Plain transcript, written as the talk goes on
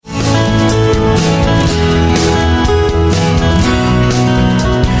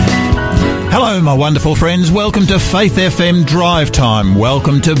Hello, my wonderful friends. Welcome to Faith FM Drive Time.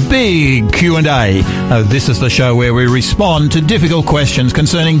 Welcome to Big Q&A. This is the show where we respond to difficult questions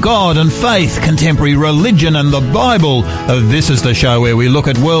concerning God and faith, contemporary religion and the Bible. This is the show where we look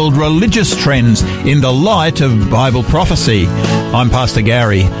at world religious trends in the light of Bible prophecy. I'm Pastor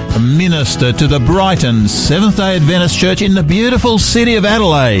Gary, a minister to the Brighton Seventh-day Adventist Church in the beautiful city of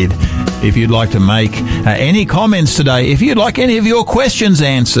Adelaide. If you'd like to make any comments today, if you'd like any of your questions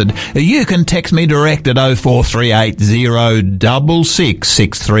answered, you can text me direct at 0438 066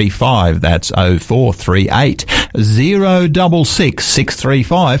 635. That's 0438 066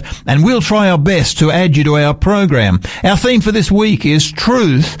 635, and we'll try our best to add you to our program. Our theme for this week is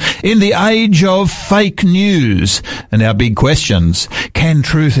Truth in the Age of Fake News. And our big questions: can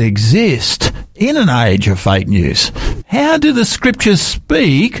truth exist in an age of fake news? How do the scriptures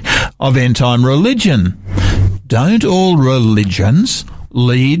speak of end-time religion? Don't all religions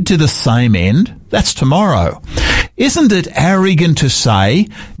lead to the same end? That's tomorrow. Isn't it arrogant to say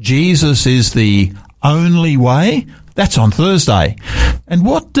Jesus is the only way? That's on Thursday. And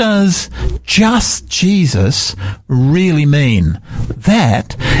what does just Jesus really mean?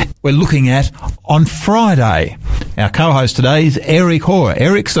 That we're looking at on Friday. Our co-host today is Eric Hoare.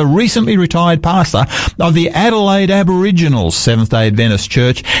 Eric's a recently retired pastor of the Adelaide Aboriginal Seventh-day Adventist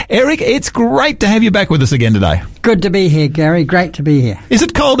Church. Eric, it's great to have you back with us again today. Good to be here, Gary. Great to be here. Is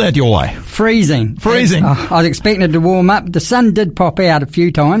it cold out your way? Freezing. I was expecting it to warm up. The sun did pop out a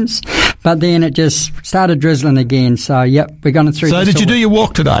few times, but then it just started drizzling again. So, yep, we're going through. So did you do your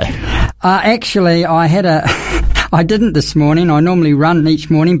walk today? Actually, I didn't this morning. I normally run each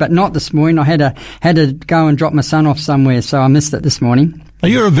morning, but not this morning. I had to go and drop my son off somewhere, so I missed it this morning.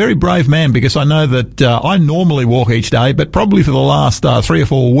 You're a very brave man, because I know that I normally walk each day, but probably for the last 3 or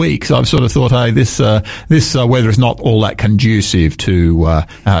 4 weeks, I've sort of thought, hey, this weather is not all that conducive to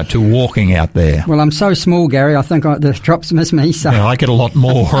walking out there. Well, I'm so small, Gary. I think the drops miss me. So yeah, I get a lot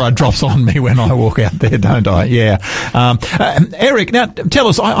more drops on me when I walk out there, don't I? Yeah. Eric, now tell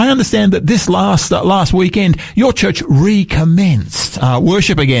us. I understand that this last weekend, your church recommenced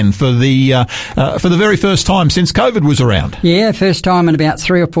worship again for the very first time since COVID was around. Yeah, first time in about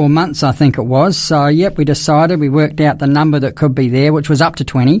 3 or 4 months, I think it was. So, yep, we worked out the number that could be there, which was up to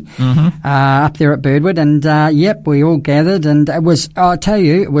 20, up there at Birdwood. And, yep, we all gathered. And it was, I'll tell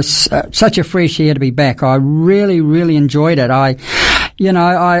you, it was such a fresh air to be back. I really, really enjoyed it. I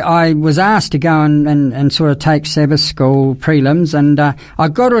was asked to go and sort of take Sabbath school prelims. And I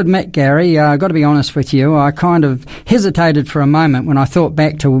got to admit, Gary, I got to be honest with you, I kind of hesitated for a moment when I thought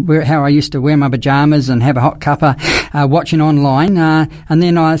back to how I used to wear my pajamas and have a hot cuppa watching online. And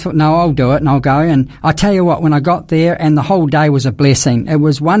then I thought, no, I'll do it and I'll go. And I tell you what, when I got there, and the whole day was a blessing. It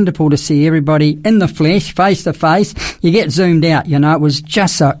was wonderful to see everybody in the flesh, face to face. You get zoomed out, it was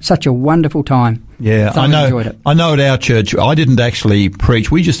just such a wonderful time. Yeah, I know at our church, I didn't actually preach.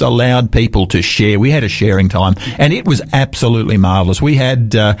 We just allowed people to share. We had a sharing time, and it was absolutely marvellous. We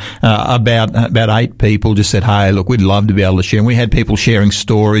had about 8 people just said, hey, look, we'd love to be able to share. And we had people sharing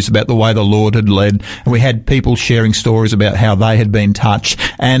stories about the way the Lord had led. And we had people sharing stories about how they had been touched.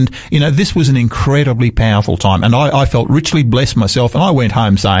 And, this was an incredibly powerful time. And I felt richly blessed myself. And I went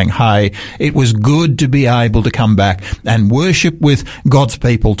home saying, hey, it was good to be able to come back and worship with God's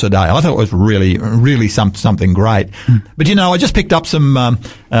people today. I thought it was really something great. But I just picked up some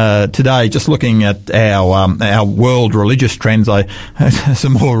today, just looking at our world religious trends. I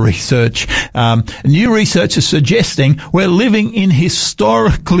some more research. New research is suggesting we're living in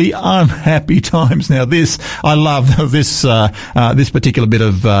historically unhappy times. Now, I love this particular bit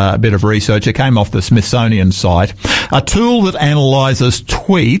of research. It came off the Smithsonian site. A tool that analyzes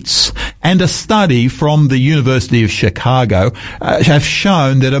tweets and a study from the University of Chicago have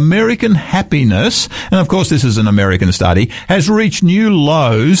shown that American happiness, and of course this is an American study, has reached new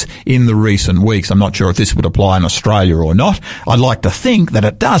lows in the recent weeks. I'm not sure if this would apply in Australia or not. I'd like to think that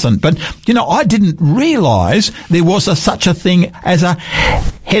it doesn't. But, I didn't realise there was such a thing as a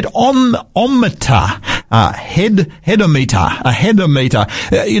headometer.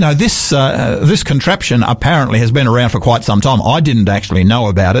 This contraption apparently has been around for quite some time. I didn't actually know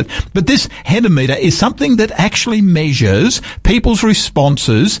about it, but this headometer is something that actually measures people's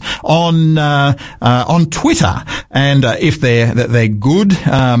responses on Twitter, and if they're good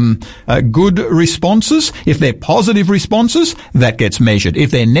responses, if they're positive responses, that gets measured. If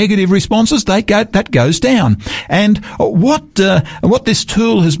they're negative responses, that goes down. And what this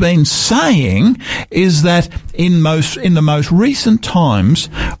tool has been saying is that in the most recent times,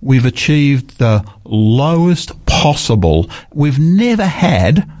 we've achieved the lowest possible. We've never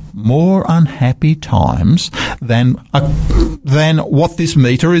had more unhappy times than what this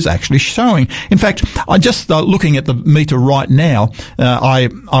meter is actually showing. In fact, I just looking at the meter right now. I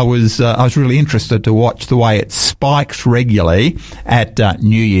was really interested to watch the way it spikes regularly at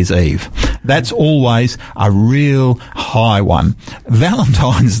New Year's Eve. That's always a real high one.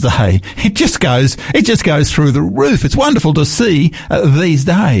 Valentine's Day, it just goes through the roof. It's wonderful to see these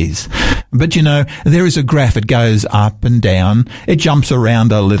days. But there is a graph. It goes up and down. It jumps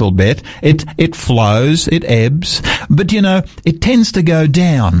around a little bit. It flows. It ebbs. But it tends to go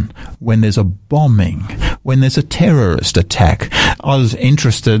down when there's a bombing, when there's a terrorist attack. I was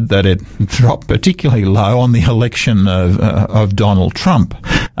interested that it dropped particularly low on the election of Donald Trump.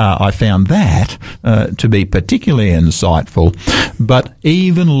 I found that to be particularly insightful. But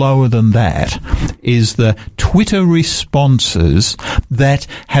even lower than that is the Twitter responses that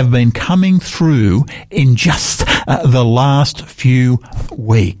have been coming through in just the last few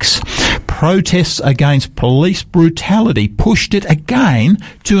weeks. Protests against police brutality pushed it again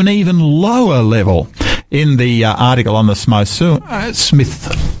to an even lower level. In the article on the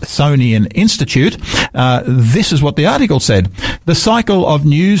Smithsonian Institute, this is what the article said. The cycle of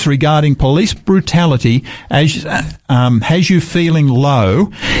news regarding police brutality has you feeling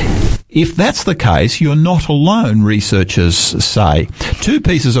low. If that's the case, you're not alone, researchers say. 2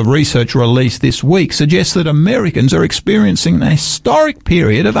 pieces of research released this week suggest that Americans are experiencing a historic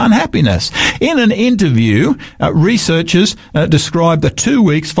period of unhappiness. In an interview, researchers described the 2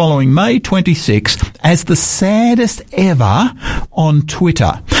 weeks following May 26 as the saddest ever on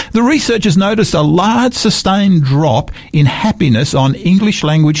Twitter. The researchers noticed a large sustained drop in happiness on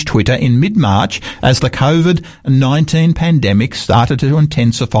English-language Twitter in mid-March as the COVID-19 pandemic started to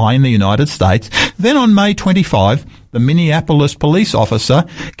intensify in the United States. Then on May 25, the Minneapolis police officer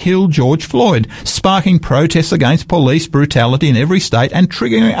killed George Floyd, sparking protests against police brutality in every state and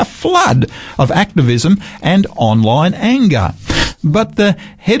triggering a flood of activism and online anger. But the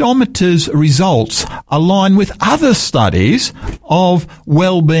Headometer's results align with other studies of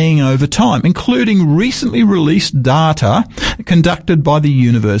well-being over time, including recently released data conducted by the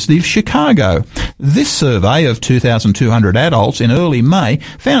University of Chicago. This survey of 2,200 adults in early May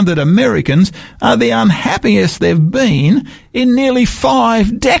found that Americans are the unhappiest they've been in nearly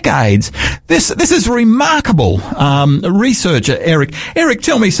 5 decades. This is remarkable. Researcher Eric,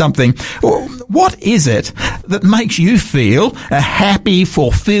 tell me something. What is it that makes you feel happy,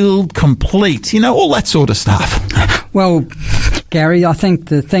 fulfilled, complete? All that sort of stuff. Well, Gary, I think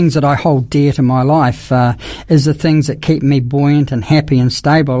the things that I hold dear to my life is the things that keep me buoyant and happy and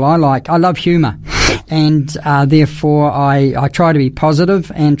stable. I love humour, and therefore I try to be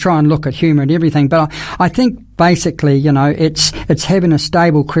positive and try and look at humour and everything. But I think basically, it's having a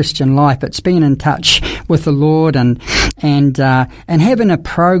stable Christian life. It's being in touch with the Lord and having a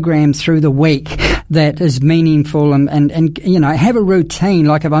program through the week that is meaningful and have a routine.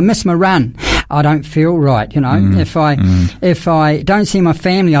 Like if I miss my run, I don't feel right. If I don't see my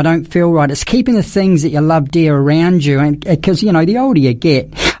family, I don't feel right. It's keeping the things that you love dear around you, and because the older you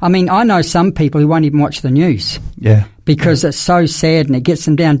get. I mean, I know some people who won't even watch the news. Yeah. Because it's so sad and it gets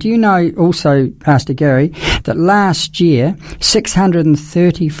them down. Do you know also, Pastor Gary, that last year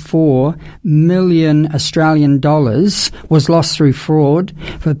 634 million Australian dollars was lost through fraud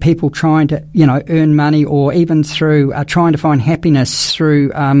for people trying to, earn money, or even through trying to find happiness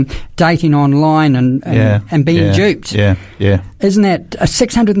through dating online and being duped. Yeah. Isn't that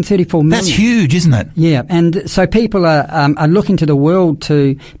 634 million? That's huge, isn't it? Yeah, and so people are looking to the world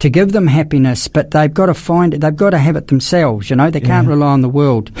to give them happiness, but they've got to find it. They've got to have it themselves. They can't rely on the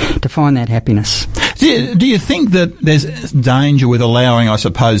world to find that happiness. Do you think that there's danger with allowing, I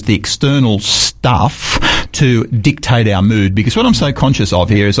suppose, the external stuff to dictate our mood? Because what I'm so conscious of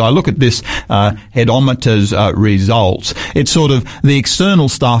here is I look at this Headometer's results. It's sort of the external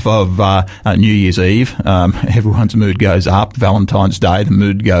stuff of New Year's Eve. Everyone's mood goes up. Valentine's Day, the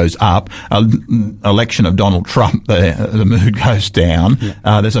mood goes up. Election of Donald Trump, the mood goes down.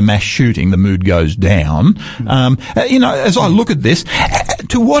 There's a mass shooting, the mood goes down. As I look at this,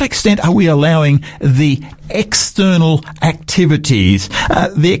 to what extent are we allowing the external activities,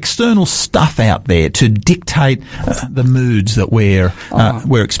 the external stuff out there to dictate the moods that we're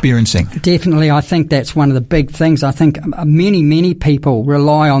experiencing? Definitely, I think that's one of the big things. I think many people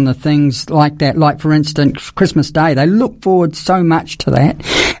rely on the things like that. Like, for instance, Christmas Day. They look forward so much to that.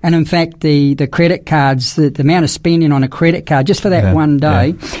 And in fact, the credit cards, the amount of spending on a credit card just for that one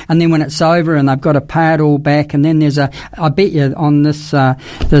day, and then when it's over and they've got to pay it all back, and then there's I bet you on this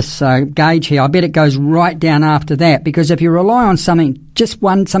gauge here, I bet it goes right down after that, because if you rely on something just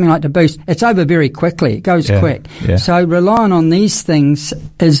something like the boost, it's over very quickly. It goes quick. Yeah. So relying on these things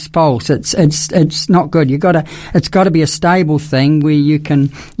is false. It's not good. It's got to be a stable thing where you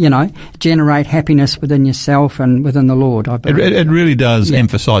can, generate happiness within yourself and within the Lord. I believe. It really does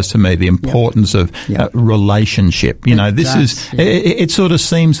emphasise to me the importance of relationship. It sort of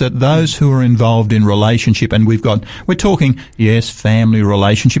seems that those who are involved in relationship, and we're talking, family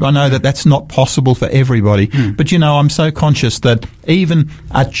relationship. I know that that's not possible for everybody, but I'm so conscious that even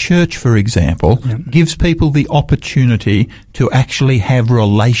a church, for example, gives people the opportunity to actually have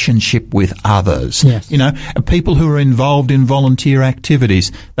relationship with others. Yes. People who are involved in volunteer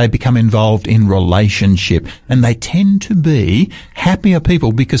activities, they become involved in relationship, and they tend to be happier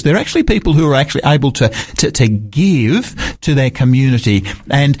people because they're actually people who are actually able to give to their community,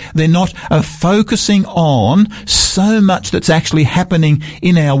 and they're not focusing on so much that's actually happening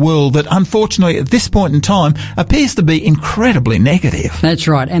in our world that unfortunately at this point in time appears to be incredibly negative. That's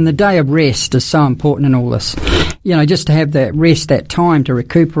right, and the day of rest is so important in all this. Just to have that rest, that time to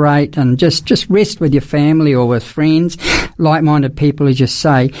recuperate and just rest with your family or with friends, like-minded people, as you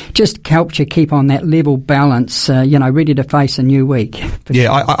say, just helps you keep on that level balance, ready to face a new week.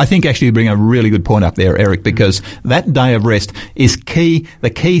 I think actually you bring a really good point up there, Eric, because that day of rest is key. The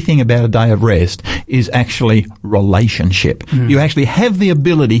key thing about a day of rest is actually relationship. You actually have the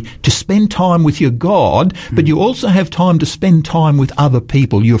ability to spend time with your God, but you also have time to spend time with other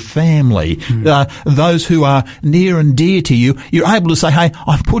people, your family, those who are near and dear to you. You're able to say, hey,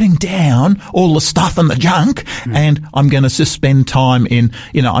 I'm putting down all the stuff and the junk, and I'm going to just spend time in,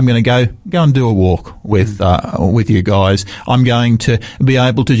 I'm going to go and do a walk with you guys. I'm going to be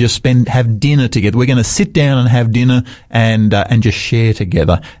able to just have dinner together. We're going to sit down and have dinner and just share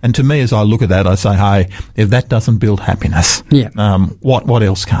together. And to me, as I look at that, I say, hey, if that doesn't build happiness, what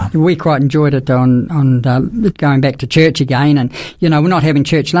else can? We quite enjoyed it on going back to church again, and we're not having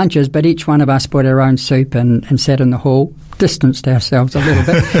church lunches, but each one of us brought our own soup and sat in the hall, distanced ourselves a little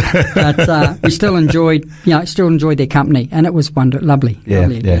bit, but we still enjoyed their company, and it was lovely. Yeah.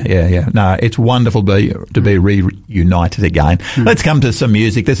 No, it's wonderful to be reunited again. Let's come to some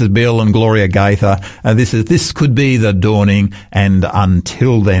music. This is Bill and Gloria Gaither. This could be the dawning, and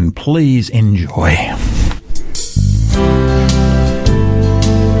until then, please enjoy.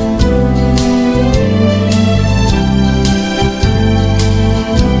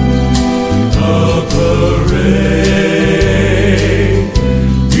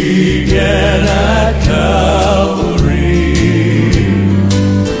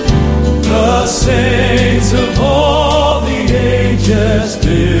 Saints of all the ages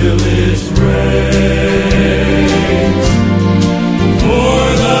fill its ranks. For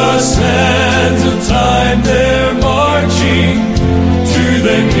the sands of time they're marching to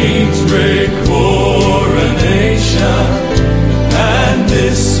the King's great coronation, and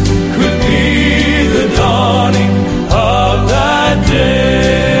this could be the dawning of that day.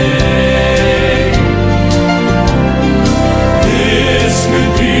 This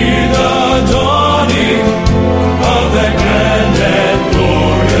could be the dawning of that grand and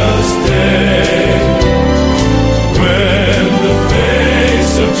glorious day, when the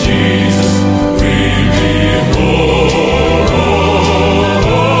face of Jesus we behold.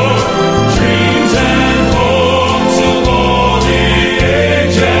 Dream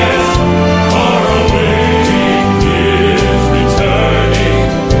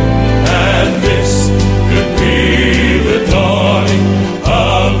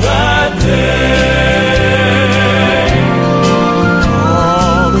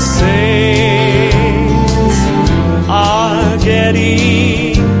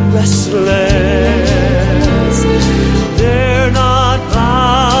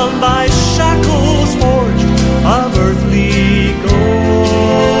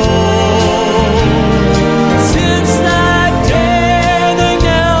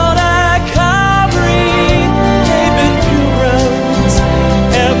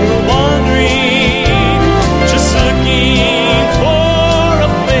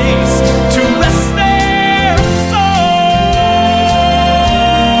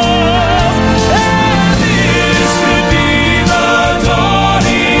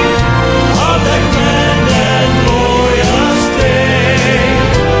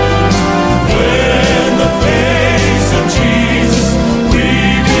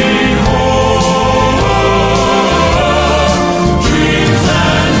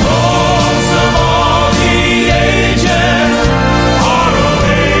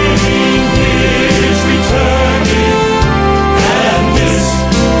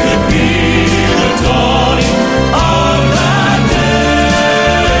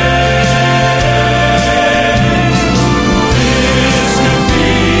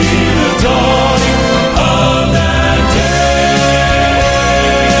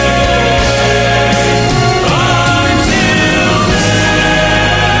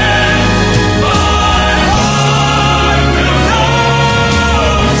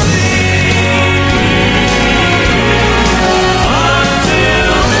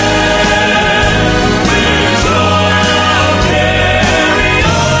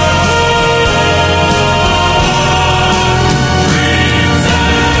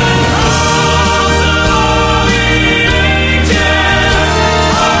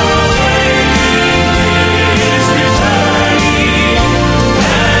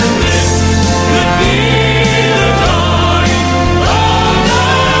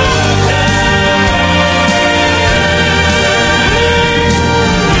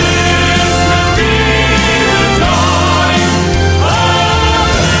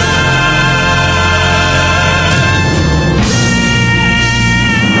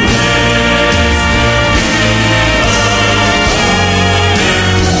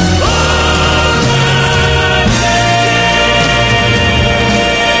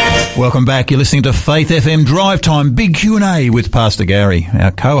Welcome back. You're listening to Faith FM Drive Time, Big Q&A with Pastor Gary.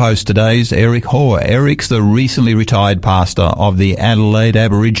 Our co-host today is Eric Hoare. Eric's the recently retired pastor of the Adelaide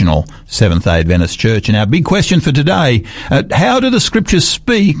Aboriginal Seventh-day Adventist Church. And our big question for today, how do the scriptures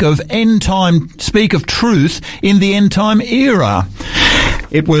speak of truth in the end time era?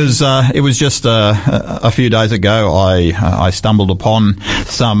 It was just a few days ago I stumbled upon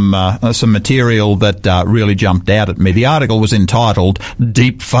some material that really jumped out at me. The article was entitled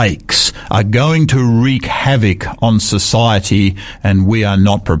 "Deep Fakes Are Going to Wreak Havoc on Society and We Are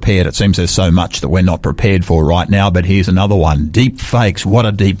Not Prepared." It seems there's so much that we're not prepared for right now, but here's another one. Deep fakes. What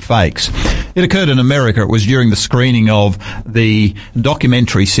are deep fakes? It occurred in America. It was during the screening of the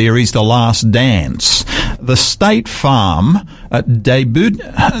documentary series The Last Dance. The State Farm debuted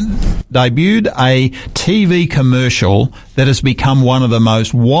a TV commercial that has become one of the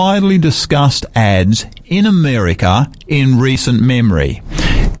most widely discussed ads in America in recent memory.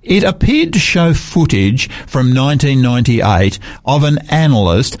 It appeared to show footage from 1998 of an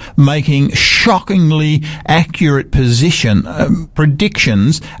analyst making shockingly accurate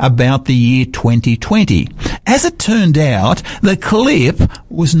predictions about the year 2020. As it turned out, the clip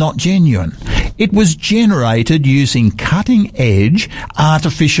was not genuine. It was generated using cutting-edge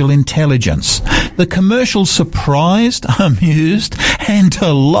artificial intelligence. The commercial surprised, amused, and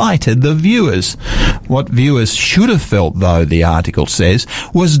delighted the viewers. What viewers should have felt, though, the article says,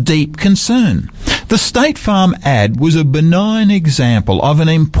 was deep concern. The State Farm ad was a benign example of an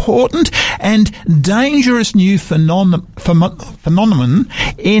important and dangerous new phenomenon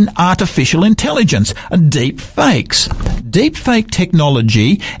in artificial intelligence, deep fakes. Deepfake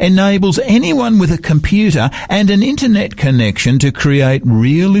technology enables anyone with a computer and an internet connection to create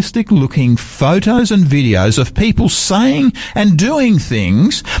realistic-looking photos and videos of people saying and doing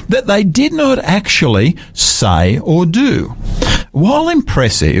things that they did not actually say or do. While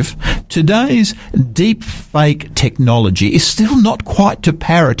impressive, today's deepfake technology is still not quite to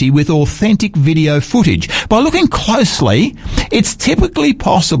parity with authentic video footage. By looking closely, it's typically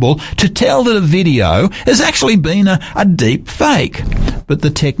possible to tell that a video has actually been a deep fake. But the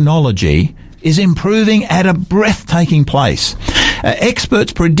technology is improving at a breathtaking pace.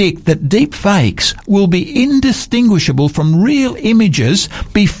 Experts predict that deep fakes will be indistinguishable from real images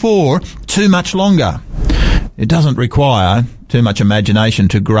before too much longer. It doesn't require too much imagination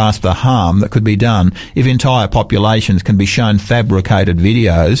to grasp the harm that could be done if entire populations can be shown fabricated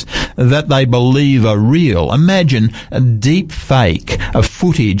videos that they believe are real. Imagine a deep fake of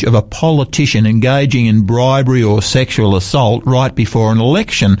footage of a politician engaging in bribery or sexual assault right before an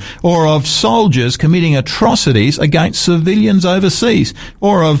election, or of soldiers committing atrocities against civilians overseas,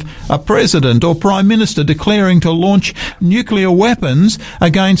 or of a president or prime minister declaring to launch nuclear weapons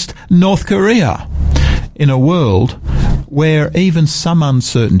against North Korea. In a world where even some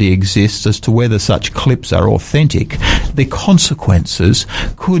uncertainty exists as to whether such clips are authentic, the consequences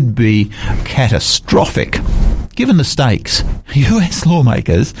could be catastrophic. Given the stakes, US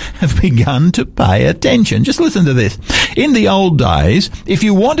lawmakers have begun to pay attention. Just listen to this. In the old days, if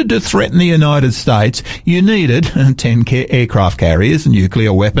you wanted to threaten the United States, you needed 10 aircraft carriers,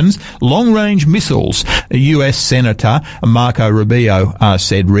 nuclear weapons, long-range missiles. US Senator Marco Rubio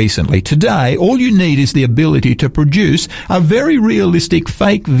said recently. Today, all you need is the ability to produce a very realistic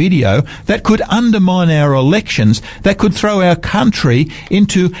fake video that could undermine our elections, that could throw our country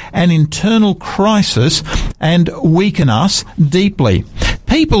into an internal crisis and weaken us deeply.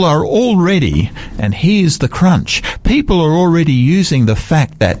 People are already, and here's the crunch, people are already using the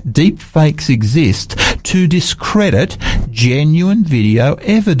fact that deep fakes exist to discredit genuine video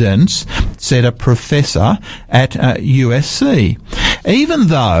evidence, said a professor at USC. Even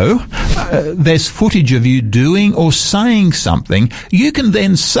though there's footage of you doing or saying something, you can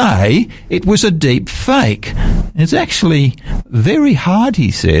then say it was a deep fake. It's actually very hard, he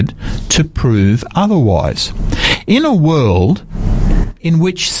said, to prove otherwise. In a world in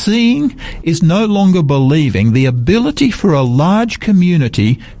which seeing is no longer believing, the ability for a large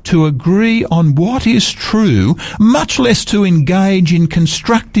community to agree on what is true, much less to engage in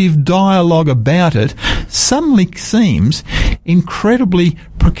constructive dialogue about it, suddenly seems incredibly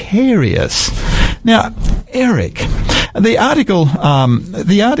precarious. Now, Eric, the article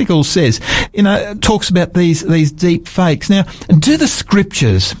says, talks about these deep fakes. Now, do the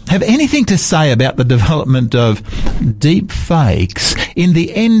scriptures have anything to say about the development of deep fakes in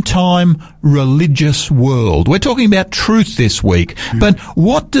the end time religious world? We're talking about truth this week, but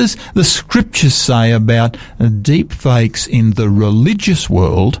what does the scriptures say about deep fakes in the religious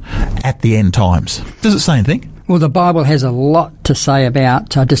world at the end times? Does it say anything? Well, the Bible has a lot to say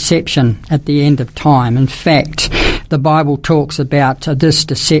about deception at the end of time. In fact, the Bible talks about this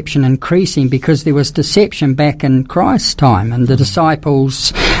deception increasing because there was deception back in Christ's time, and the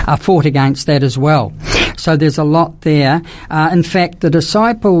disciples fought against that as well. So there's a lot there. In fact,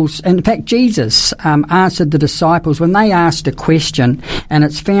 Jesus answered the disciples when they asked a question, and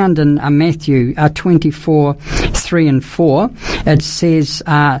it's found in Matthew 24, 3 and 4. It says,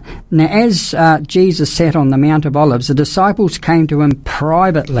 now as Jesus sat on the Mount of Olives, the disciples came to him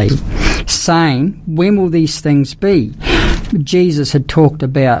privately, saying, when will these things be? Jesus had talked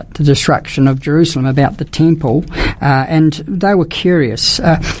about the destruction of Jerusalem, about the temple, and they were curious.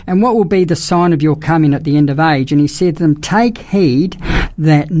 And what will be the sign of your coming at the end of age? And he said to them, take heed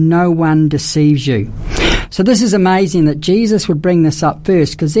that no one deceives you. So this is amazing that Jesus would bring this up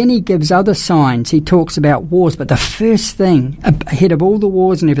first, because then he gives other signs. He talks about wars, but the first thing, ahead of all the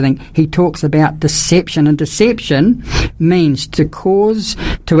wars and everything, he talks about deception. And deception means to cause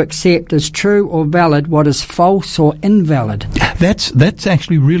to accept as true or valid what is false or invalid. That's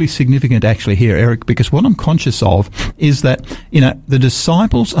actually really significant actually here, Eric, because what I'm conscious of is that, the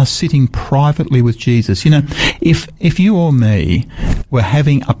disciples are sitting privately with Jesus. If you or me were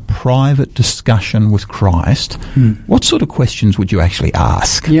having a private discussion with Christ, what sort of questions would you actually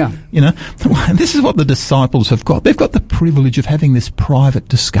ask? Yeah. This is what the disciples have got. They've got the privilege of having this private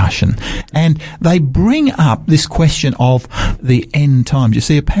discussion, and they bring up this question of the end times. You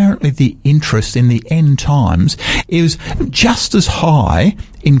see, apparently the interest in the end times is just as high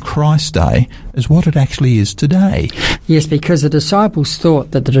in Christ's day as what it actually is today. Yes, because the disciples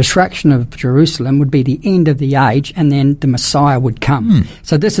thought that the destruction of Jerusalem would be the end of the age and then the Messiah would come.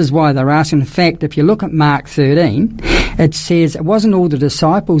 So this is why they're asking. In fact, if you look at Mark 13, it says it wasn't all the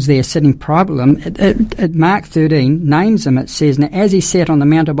disciples there sitting privately. Mark 13 names them. It says, now as he sat on the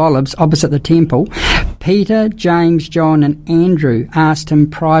Mount of Olives opposite the temple, Peter, James, John and Andrew asked him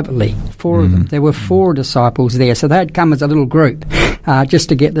privately. 4 of them. There were 4 disciples there, so they'd come as a little group just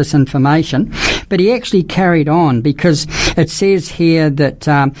to get this information. But he actually carried on, because it says here that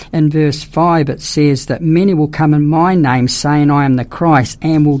in verse 5 it says that many will come in my name saying I am the Christ,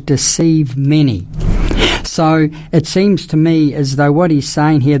 and will deceive many. So it seems to me as though what he's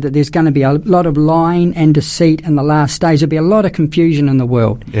saying here, that there's going to be a lot of lying and deceit in the last days. There'll be a lot of confusion in the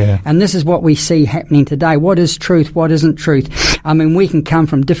world. Yeah. And this is what we see happening today. What is truth? What isn't truth? I mean, we can come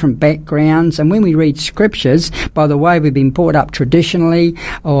from different backgrounds, and when we read scriptures, by the way we've been brought up traditionally,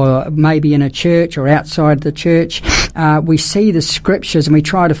 or maybe in a church or outside the church, we see the scriptures and we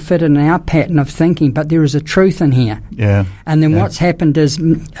try to fit in our pattern of thinking, but there is a truth in here. Yeah. And then what's happened is,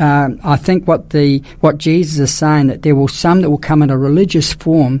 I think what Jesus is saying, that there will some that will come in a religious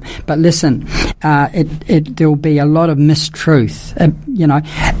form, but listen, there will be a lot of mistruth.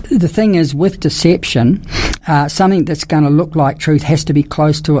 The thing is, with deception, something that's going to look like truth has to be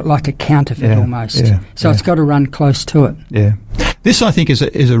close to it, like a counterfeit almost. So it's got to run close to it. Yeah. This, I think, is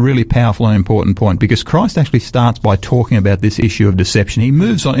a really powerful and important point, because Christ actually starts by talking about this issue of deception. He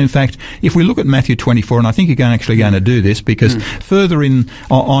moves on. In fact, if we look at Matthew 24, and I think you're actually going to do this, because further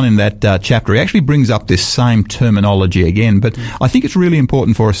on in that chapter, he actually brings up this same terminology again. But I think it's really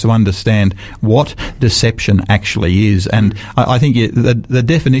important for us to understand what deception actually is. And I think the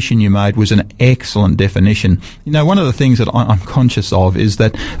definition you made was an excellent definition. One of the things that I'm conscious of is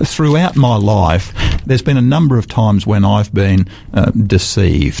that throughout my life, there's been a number of times when I've been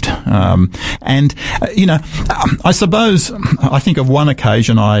deceived. I suppose I think of one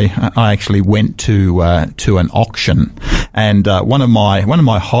occasion I actually went to an auction, and one of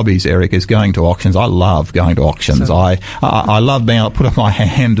my hobbies, Eric, is going to auctions. I love going to auctions. I love being able to put up my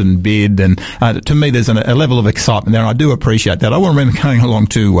hand and bid, and to me there's a level of excitement there, and I do appreciate that. I remember going along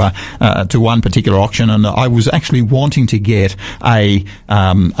to one particular auction, and I was actually wanting to get a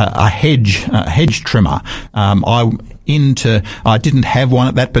hedge trimmer. I didn't have one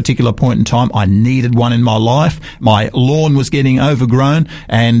at that particular point in time. I needed one in my life. My lawn was getting overgrown,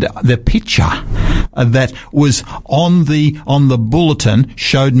 and the picture that was on the bulletin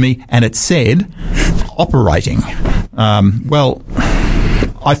showed me, and it said operating.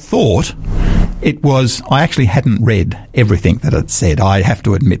 I thought it was. I actually hadn't read everything that it said. I have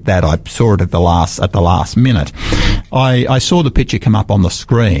to admit that. I saw it at the last minute. I saw the picture come up on the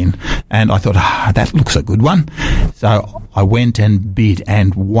screen, and I thought, that looks a good one. So I went and bid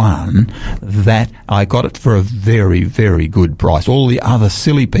and won that. I got it for a very, very good price. All the other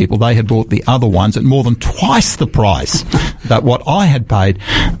silly people, they had bought the other ones at more than twice the price that what I had paid.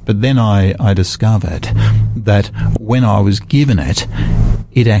 But then I discovered that when I was given it,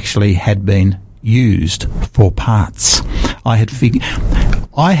 it actually had been used for parts. I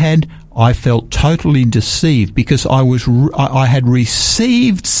I felt totally deceived because I had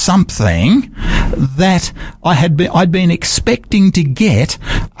received something that I'd been expecting to get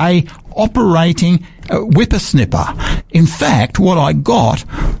a operating whippersnipper. In fact, what I got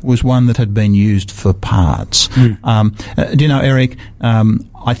was one that had been used for parts. Do you know, Eric,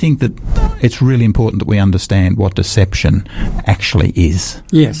 I think that it's really important that we understand what deception actually is.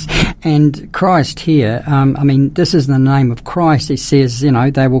 Yes, and Christ here, this is the name of Christ. He says,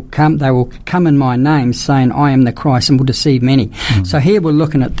 they will come in my name, saying, I am the Christ, and will deceive many. So here we're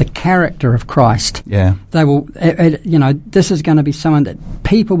looking at the character of Christ. Yeah. They will, this is going to be someone that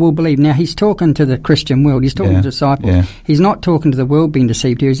people will believe. Now, he's talking to the Christian world. He's talking to disciples. Yeah. He's not talking to the world being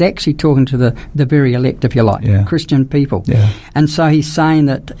deceived here. He's actually talking to the very elect, if you like, Christian people. Yeah. And so he's saying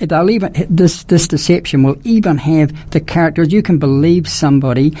that they'll even this deception will even have the character. You can believe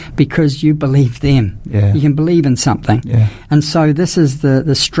somebody because you believe them. Yeah. You can believe in something. Yeah. And so this is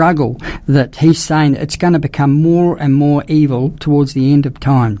the struggle that he's saying. It's going to become more and more evil towards the end of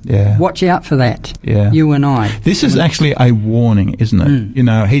time. Yeah. Watch out for that. Yeah. You and I. This is actually a warning, isn't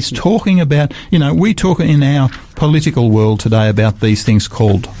it? He's talking about, we talk in our political world today about these things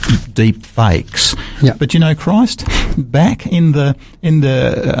called deep fakes. Yeah. But Christ, back in the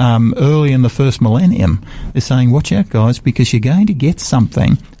early in the first millennium, is saying, watch out, guys, because you're going to get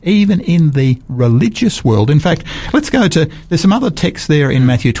something even in the religious world. In fact, let's go to, there's some other texts there in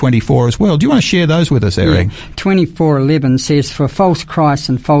Matthew 24 as well. Do you want to share those with us, Eric? Yeah. 24:11 says, for false Christs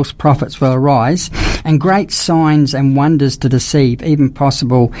and false prophets will arise, and great signs and wonders to deceive, even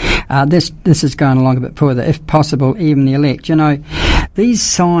possible, this is going along a bit further, if possible, even the elect. These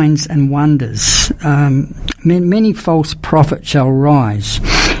signs and wonders, many false prophets shall rise.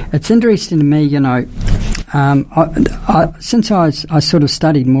 It's interesting to me, since I sort of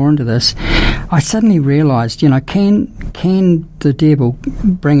studied more into this, I suddenly realised, can the devil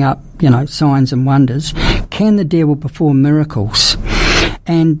bring up, signs and wonders? Can the devil perform miracles?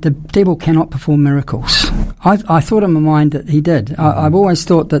 And the devil cannot perform miracles. I thought in my mind that he did. I've always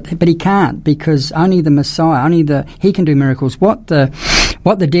thought that, but he can't, because only the Messiah, he can do miracles. What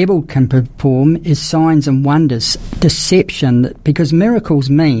the devil can perform is signs and wonders, deception, because miracles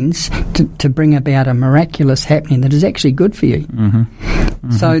means to bring about a miraculous happening that is actually good for you. Mm-hmm.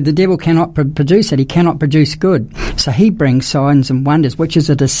 Mm-hmm. So the devil cannot produce it. He cannot produce good. So he brings signs and wonders, which is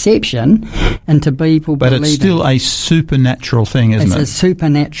a deception, into people believing. But it's still a supernatural thing, isn't it? It's a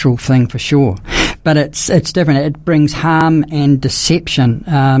supernatural thing for sure. But it's different. It brings harm and deception.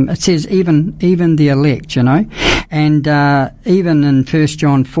 It says even the elect, and even in 1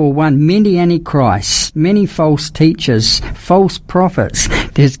 John 4:1, many antichrists, many false teachers, false prophets.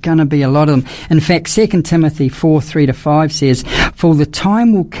 There's going to be a lot of them. In fact, 2 Timothy 4:3-5 says, for the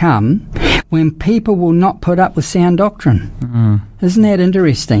time will come when people will not put up with sound doctrine. Mm. Isn't that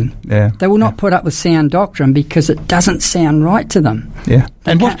interesting? Yeah. They will not put up with sound doctrine because it doesn't sound right to them. Yeah.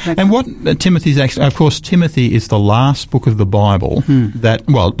 And what Timothy's actually, of course, Timothy is the last book of the Bible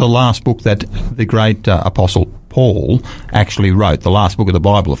the last book that the great apostle Paul actually wrote. The last book of the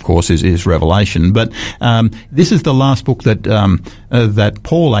Bible, of course, is Revelation. But this is the last book that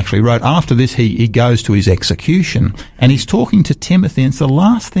Paul actually wrote. After this, he goes to his execution, and he's talking to Timothy, and it's the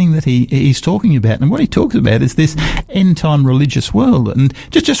last thing that he's talking about. And what he talks about is this end-time religious world. And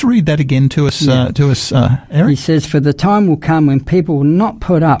just read that again to us, Eric. He says, for the time will come when people will not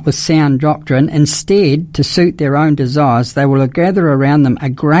put up with sound doctrine. Instead, to suit their own desires, they will gather around them a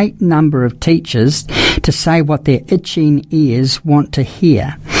great number of teachers to say what their itching ears want to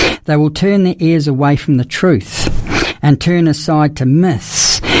hear. They will turn their ears away from the truth and turn aside to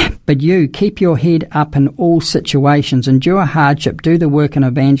myths. But you, keep your head up in all situations, endure hardship, do the work of an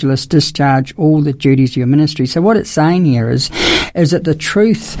evangelist, discharge all the duties of your ministry. So what it's saying here is that the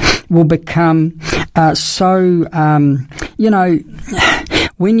truth will become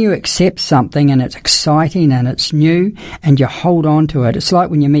when you accept something and it's exciting and it's new and you hold on to it, it's like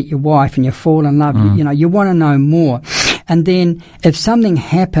when you meet your wife and you fall in love, you want to know more. And then if something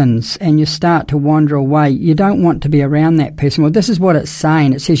happens and you start to wander away, you don't want to be around that person. Well, this is what it's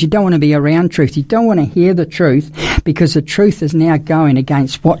saying. It says you don't want to be around truth. You don't want to hear the truth because the truth is now going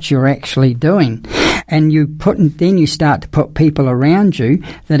against what you're actually doing. And then you start to put people around you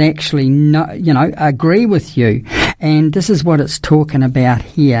that actually agree with you. And this is what it's talking about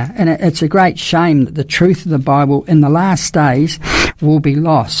here. And it's a great shame that the truth of the Bible in the last days will be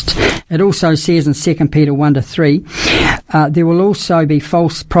lost. It also says in 2 Peter 1-3, there will also be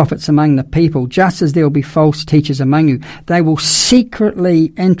false prophets among the people, just as there will be false teachers among you. They will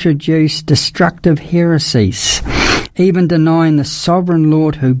secretly introduce destructive heresies, even denying the sovereign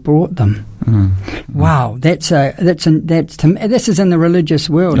Lord who brought them. Wow, this is in the religious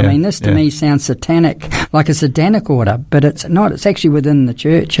world. Yeah, I mean, this to me sounds satanic, like a satanic order, but it's not. It's actually within the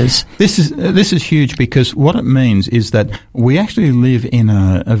churches. This is huge, because what it means is that we actually live in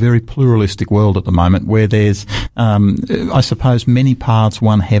a very pluralistic world at the moment, where there's, I suppose, many paths,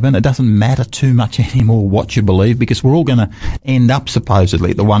 one heaven. It doesn't matter too much anymore what you believe, because we're all going to end up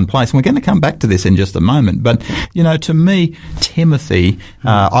supposedly at the one place. And we're going to come back to this in just a moment. But, to me, Timothy,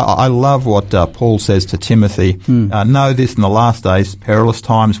 I love what Paul says to Timothy. Know this, in the last days, perilous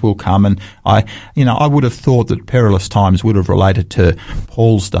times will come. And I would have thought that perilous times would have related to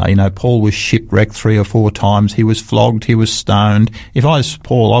Paul's day. Paul was shipwrecked 3 or 4 times. He was flogged. He was stoned. If I was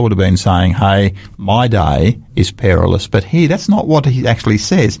Paul, I would have been saying, hey, my day is perilous. But here, that's not what he actually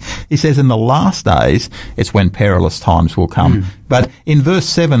says. He says in the last days, it's when perilous times will come. But in verse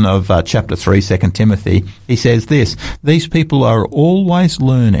 7 of chapter 3, 2 Timothy, he says this: these people are always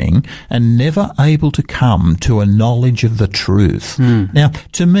learning and never able to come to a knowledge of the truth. Now,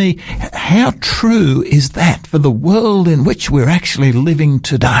 to me, how true is that for the world in which we're actually living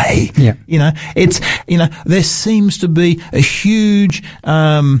today? Yeah. There seems to be a huge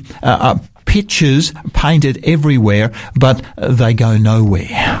pictures painted everywhere, but they go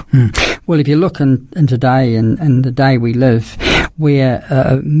nowhere. Well, if you look in today, in the day we live, where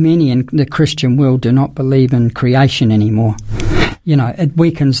many in the Christian world do not believe in creation anymore. It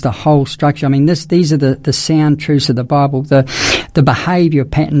weakens the whole structure. I mean, these are the sound truths of the Bible. The behaviour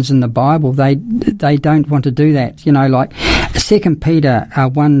patterns in the Bible, they don't want to do that. Like 2 Peter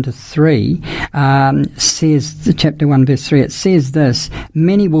 1-3 says, chapter 1 verse 3, it says this: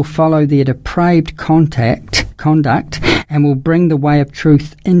 many will follow their depraved conduct and will bring the way of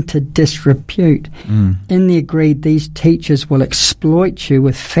truth into disrepute. In their greed, these teachers will exploit you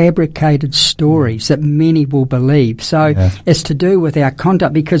with fabricated stories that many will believe. So it's to do with our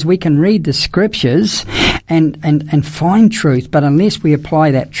conduct, because we can read the scriptures and find truth, but unless we apply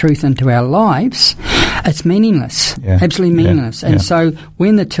that truth into our lives, it's meaningless, absolutely meaningless. And so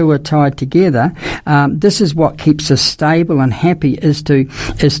when the two are tied together, this is what keeps us stable and happy, is to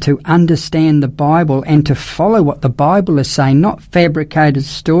understand the Bible and to follow what the Bible is saying, not fabricated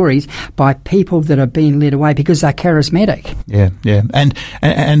stories by people that are being led away because they're charismatic.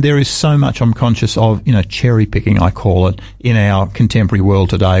 And there is so much, I'm conscious of, cherry picking, I call it, in our contemporary world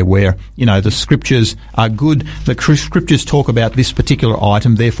today, where, the scriptures are good. The scriptures talk about this particular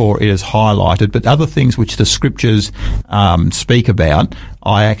item, therefore it is highlighted, but other things which the scriptures speak about,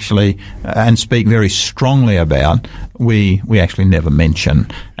 I actually, and speak very strongly about, we actually never mention.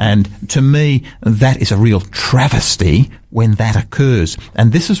 And to me, that is a real travesty when that occurs.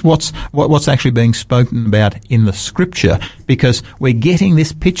 And this is what's actually being spoken about in the scripture, because we're getting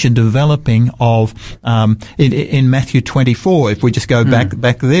this picture developing of, in Matthew 24, if we just go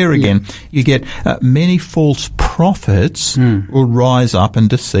back there again, you get many false prophets will rise up and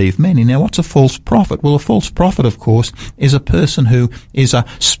deceive many. Now, what's a false prophet? Well, a false prophet, of course, is a person who is a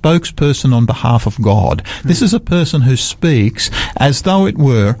spokesperson on behalf of God. This is a person who speaks as though it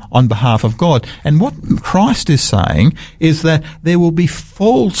were on behalf of God. And what Christ is saying is that there will be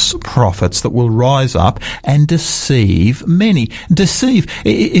false prophets that will rise up and deceive many. Deceive.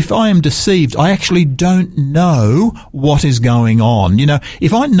 If I am deceived, I actually don't know what is going on.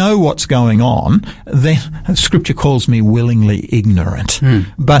 If I know what's going on, then Scripture calls me willingly ignorant.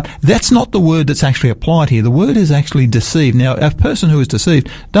 But that's not the word that's actually applied here. The word is actually deceived. Now, a person who is deceived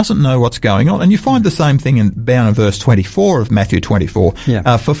doesn't know what's going on. And you find the same thing down in verse 24 of Matthew 24.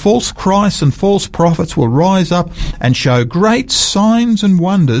 For false Christs and false prophets will rise up and show great signs and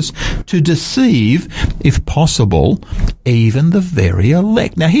wonders to deceive, if possible, even the very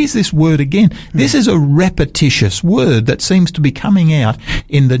elect. Now, here's this word again. This is a repetitious word that seems to be coming out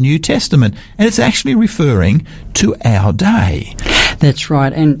in the New Testament, and it's actually referring to our day. That's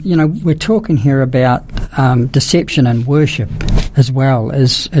right. And, we're talking here about deception and worship as well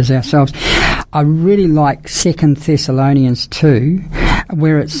as ourselves. I really like 2 Thessalonians 2,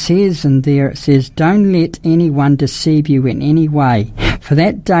 where it says, don't let anyone deceive you in any way, for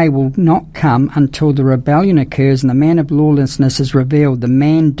that day will not come until the rebellion occurs and the man of lawlessness is revealed, the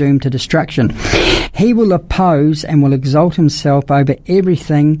man doomed to destruction. He will oppose and will exalt himself over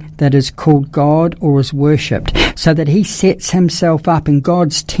everything that is called God or is worshipped, so that he sets himself up in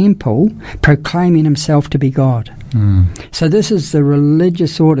God's temple, proclaiming himself to be God. So this is the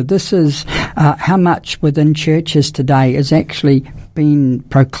religious order. This is how much within churches today is actually been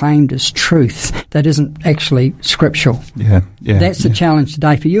proclaimed as truth that isn't actually scriptural. Yeah. That's the challenge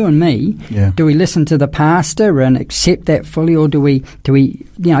today for you and me. Yeah. Do we listen to the pastor and accept that fully, or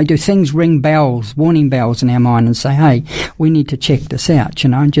do things ring bells, warning bells in our mind, and say, hey, we need to check this out,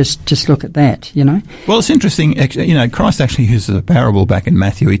 and just look at that, Well, it's interesting. Christ actually uses a parable back in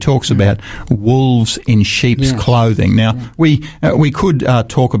Matthew. He talks about wolves in sheep's clothing. Now, we could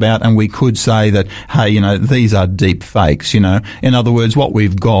talk about, and we could say that, hey, these are deep fakes. In other words, what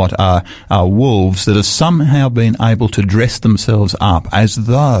we've got are wolves that have somehow been able to dress themselves up as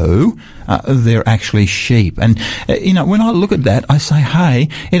though they're actually sheep. And when I look at that, I say, hey,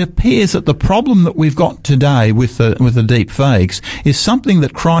 it appears that the problem that we've got today with the deep fakes is something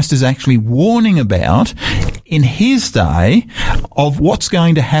that Christ is actually warning about in his day of what's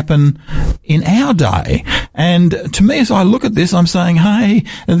going to happen in our day. And to me, as I look at this, I'm saying, hey,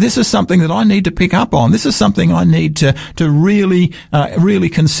 this is something that I need to pick up on. This is something I need to really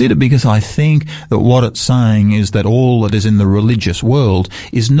consider, because I think that what it's saying is that all that is in the religious world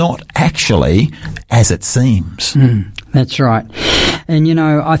is not actually as it seems. That's right. And,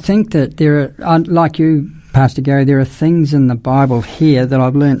 I think that there are, like you, Pastor Gary, there are things in the Bible here that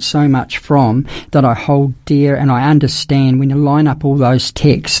I've learnt so much from, that I hold dear, and I understand when you line up all those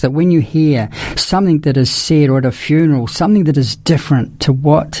texts, that when you hear something that is said, or at a funeral, something that is different to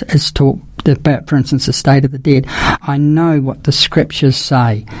what is talked about, for instance, the state of the dead, I know what the scriptures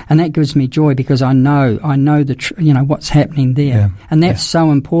say, and that gives me joy, because I know what's happening there, and that's so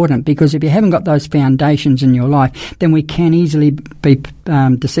important, because if you haven't got those foundations in your life, then we can easily be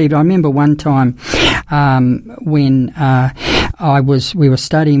deceived. I remember one time when we were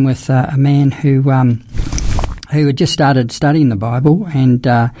studying with a man who had just started studying the Bible, and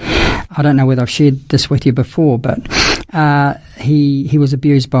I don't know whether I've shared this with you before, but he was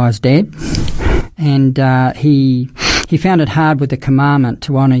abused by his dad, and he found it hard with the commandment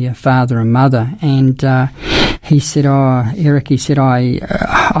to honour your father and mother, and he said, Eric, he said,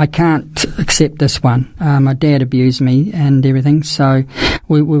 I can't accept this one. My dad abused me and everything, so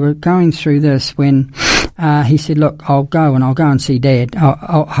we were going through this when he said, look, I'll go and see Dad.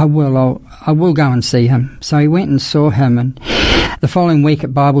 I will go and see him. So he went and saw him, and the following week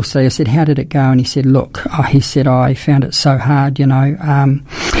at Bible study, I said, how did it go? And he said, look, I found it so hard,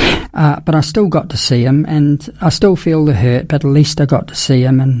 but I still got to see him, and I still feel the hurt, but at least I got to see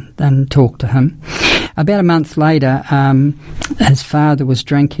him and talk to him. About a month later, his father was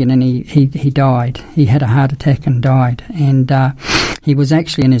drinking, and he died. He had a heart attack and died, and he was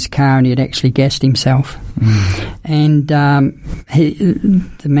actually in his car, and he had actually gassed himself. And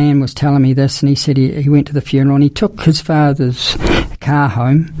the man was telling me this, and he said he went to the funeral, and he took his father's car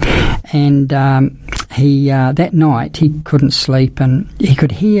home, and that night he couldn't sleep, and he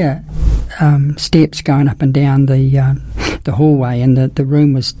could hear steps going up and down the hallway, and the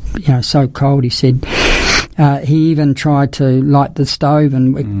room was so cold. He said he even tried to light the stove,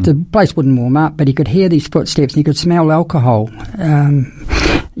 and the place wouldn't warm up, but he could hear these footsteps, and he could smell alcohol, and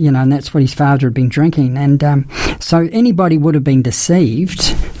that's what his father had been drinking. And so anybody would have been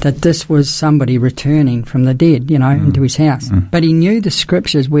deceived that this was somebody returning from the dead, into his house. But he knew the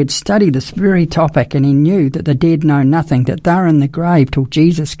scriptures. We'd studied this very topic, and he knew that the dead know nothing, that they're in the grave till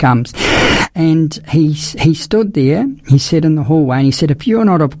Jesus comes. And he stood there, he said, in the hallway, and he said, if you're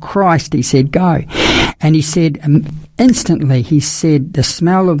not of Christ, he said, go. And he said, instantly, he said, the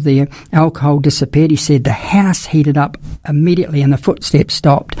smell of the alcohol disappeared. He said, the house heated up immediately, and the footsteps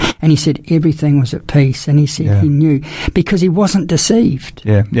stopped. And he said, everything was at peace. And he said he knew, because he wasn't deceived.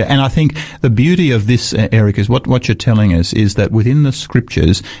 Yeah. And I think the beauty of this, Eric, is what you're telling us is that within the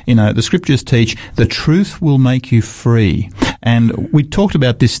scriptures, the scriptures teach the truth will make you free. And we talked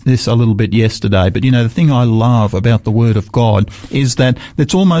about this a little bit yesterday, but the thing I love about the Word of God is that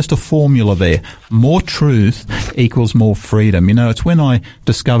it's almost a formula there. More truth equals more freedom. It's when I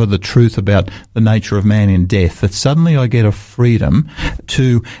discover the truth about the nature of man in death that suddenly I get a freedom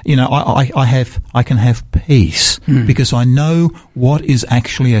to, I can have peace because I know what is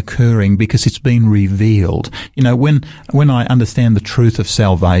actually occurring because it's been revealed. When I understand the truth of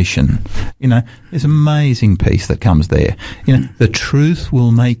salvation, there's amazing peace that comes there. The truth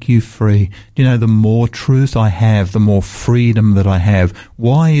will make you free. The more truth I have, the more freedom that I have.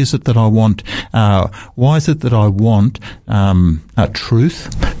 Why is it that I want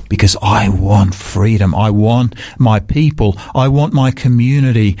truth? Because I want freedom. I want my people. I want my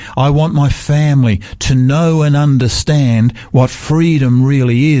community. I want my family to know and understand what freedom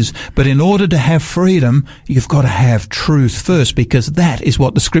really is. But in order to have freedom, you've got to have truth first, because that is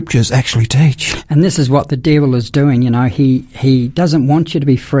what the scriptures actually teach. And this is what the devil is doing. He doesn't want you to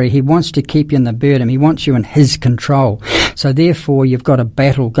be free. He wants to keep you in the burden. He wants you in his control. So therefore, you've got a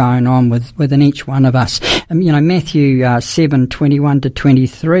battle going on within each one of us. Matthew 7:21 to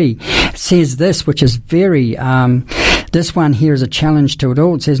 23 says this, which is very. This one here is a challenge to it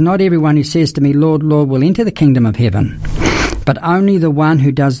all. It says, "Not everyone who says to me, 'Lord, Lord,' will enter the kingdom of heaven, but only the one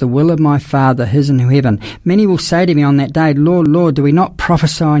who does the will of my Father who is in heaven. Many will say to me on that day, 'Lord, Lord, do we not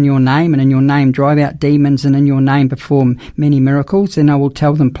prophesy in your name, and in your name drive out demons, and in your name perform many miracles?' Then I will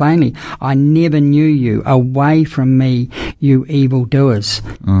tell them plainly, 'I never knew you. Away from me, you evildoers.'"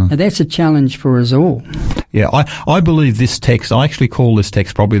 Now that's a challenge for us all. Yeah, I believe this text, I actually call this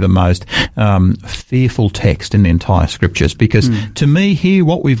text probably the most fearful text in the entire Scriptures, because to me here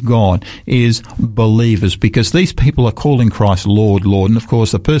what we've got is believers, because these people are calling Christ Lord, Lord, and of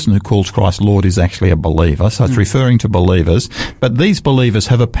course the person who calls Christ Lord is actually a believer, so it's referring to believers, but these believers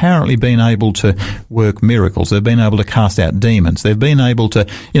have apparently been able to work miracles, they've been able to cast out demons, they've been able to,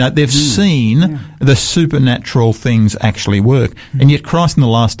 they've seen the supernatural things actually work, and yet Christ in the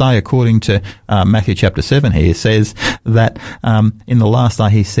last day, according to Matthew chapter 7 here, says that in the last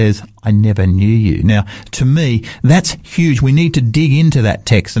day he says, "I never knew you." Now, to me, that's huge. We need to dig into that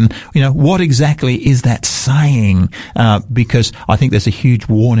text and, what exactly is that saying? Because I think there's a huge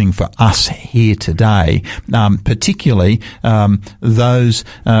warning for us here today, particularly those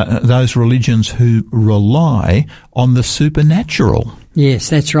religions who rely on the supernatural. Yes,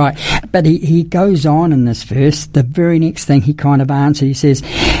 that's right. But he goes on in this verse, the very next thing he kind of answered, he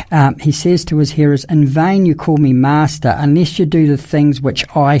says to his hearers, "In vain you call me master, unless you do the things which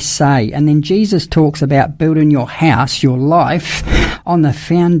I say." And then Jesus talks about building your house, your life, on the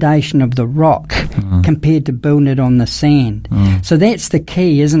foundation of the rock compared to building it on the sand. So that's the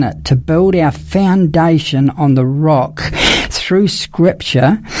key, isn't it? To build our foundation on the rock through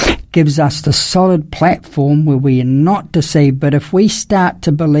Scripture gives us the solid platform where we are not deceived. But if we start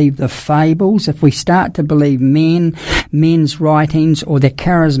to believe the fables, if we start to believe men's writings or their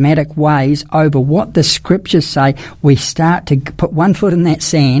charismatic ways over what the Scriptures say, we start to put one foot in that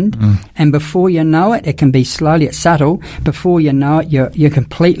sand, and before you know it, it can be slowly, it's subtle, before you know it, you're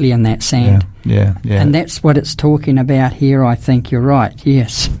completely in that sand. Yeah. And that's what it's talking about here. I think you're right.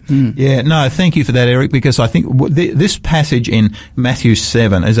 Yes. Yeah, no, thank you for that, Eric, because I think this passage in Matthew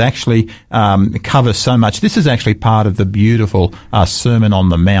 7 is actually covers so much. This is actually part of the beautiful Sermon on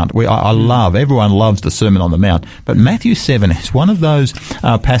the Mount. Everyone loves the Sermon on the Mount, but Matthew 7 is one of those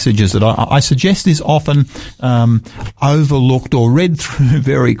passages that I suggest is often overlooked or read through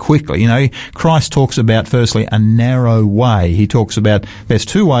very quickly. Christ talks about, firstly, a narrow way. He talks about there's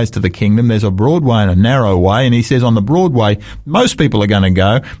two ways to the kingdom. There's a broad way and a narrow way, and he says on the broad way most people are going to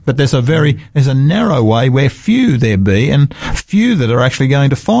go, but there's a narrow way where few there be, and few that are actually going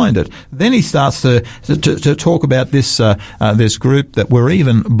to find it. Then he starts to talk about this group that were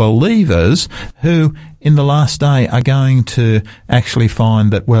even believers who in the last day are going to actually find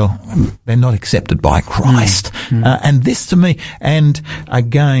that, well, they're not accepted by Christ. And this to me, and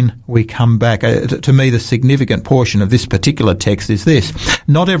again, we come back, to me, the significant portion of this particular text is this: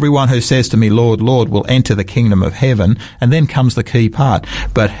 not everyone who says to me, "Lord, Lord," will enter the kingdom of heaven. And then comes the key part: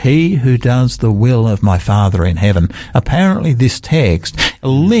 but he who does the will of my Father in heaven. Apparently this text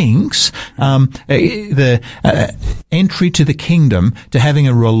links the entry to the kingdom to having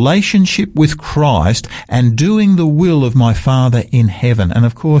a relationship with Christ and doing the will of my Father in heaven. And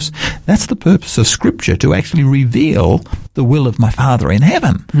of course, that's the purpose of Scripture, to actually reveal the will of my Father in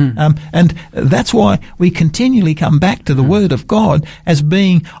heaven. And that's why we continually come back to the Word of God as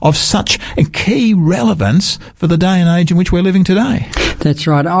being of such a key relevance for the day and age in which we're living today. That's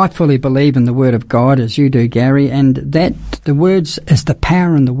right. I fully believe in the Word of God, as you do, Gary, and that the words is the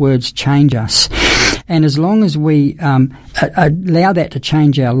power, and the words change us. And as long as we allow that to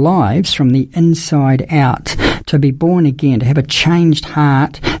change our lives from the inside out, to be born again, to have a changed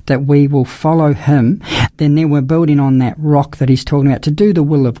heart, that we will follow Him, then we're building on that rock that He's talking about. To do the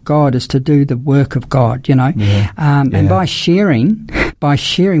will of God is to do the work of God, And by sharing,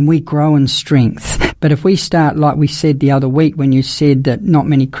 we grow in strength. But if we start, like we said the other week when you said that not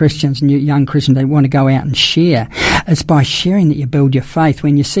many Christians, young Christians, they want to go out and share, it's by sharing that you build your faith.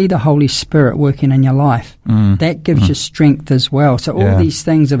 When you see the Holy Spirit working in your life, that gives you strength as well. So all these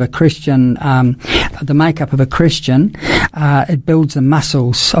things of a Christian, the makeup of a Christian, it builds the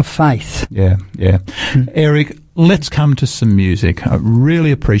muscles of faith. Yeah. Eric, let's come to some music. I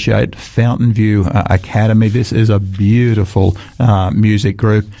really appreciate Fountain View Academy. This is a beautiful music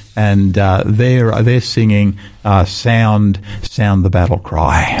group, and they're singing Sound the Battle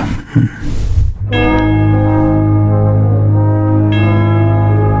Cry.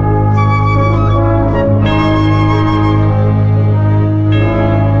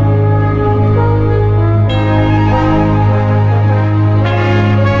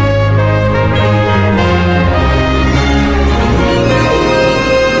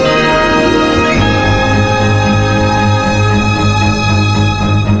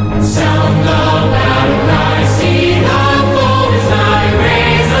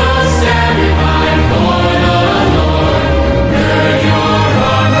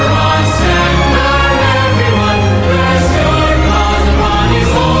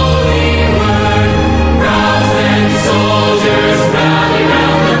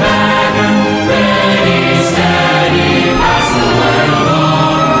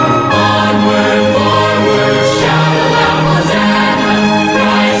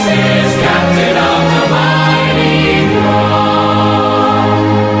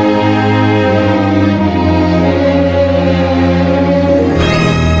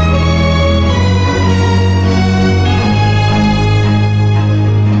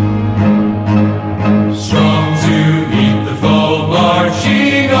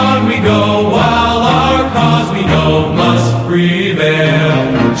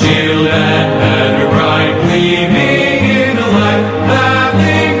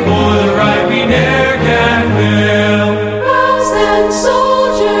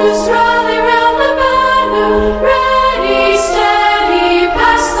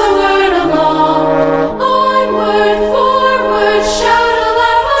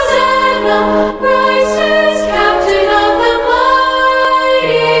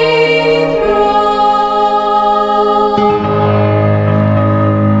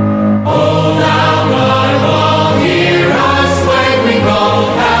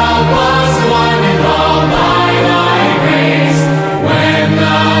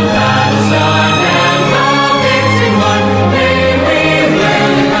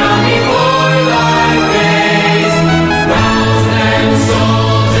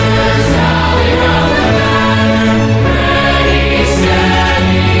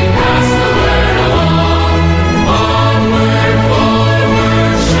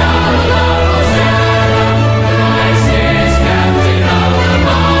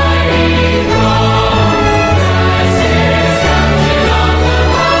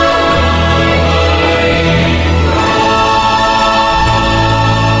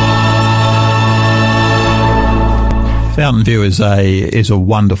 Fountain View is a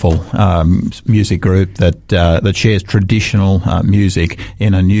wonderful music group that shares traditional music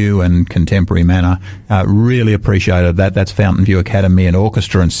in a new and contemporary manner. Really appreciated that. That's Fountain View Academy and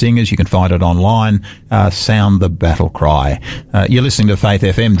Orchestra and Singers. You can find it online. Sound the battle cry. You're listening to Faith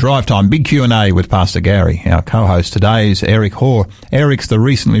FM Drive Time, Big Q&A with Pastor Gary. Our co-host today is Eric Hoare. Eric's the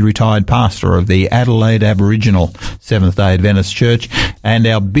recently retired pastor of the Adelaide Aboriginal Seventh-day Adventist Church. And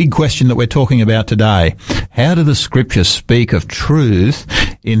our big question that we're talking about today, how do the scriptures speak of truth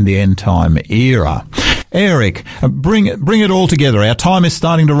in the end time era? Eric, bring it all together. Our time is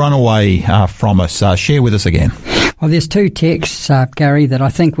starting to run away from us. Share with us again. Well, there's two texts, Gary, that I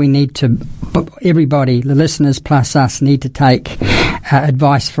think we need to, everybody, the listeners plus us, need to take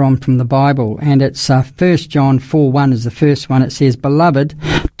advice from the Bible. And it's 1 John 4:1 is the first one. It says, "Beloved,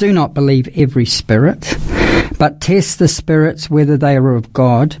 do not believe every spirit, but test the spirits whether they are of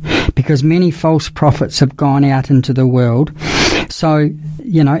God, because many false prophets have gone out into the world." So,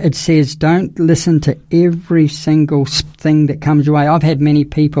 it says don't listen to every single thing that comes your way. I've had many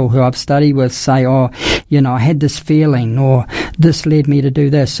people who I've studied with say, I had this feeling, or this led me to do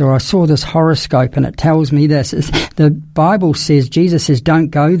this, or I saw this horoscope and it tells me this. The Bible says, Jesus says, don't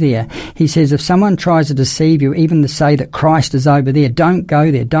go there. He says, if someone tries to deceive you, even to say that Christ is over there, don't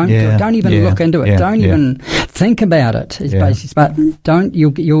go there. Don't even look into it. Don't even think about it. But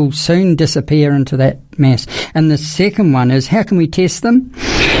you'll soon disappear into that mess. And the second one is, how can we test them?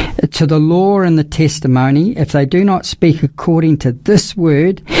 To the law and the testimony, if they do not speak according to this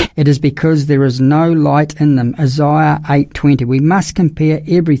word, it is because there is no light in them. Isaiah 8:20. We must compare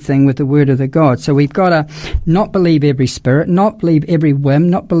everything with the word of the God. So we've got to not believe every spirit, not believe every whim,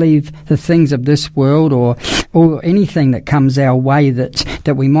 not believe the things of this world or anything that comes our way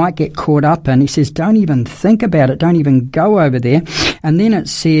that we might get caught up in. He says, don't even think about it. Don't even go over there. And then it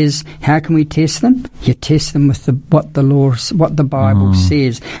says, how can we test them? You test them with what the Bible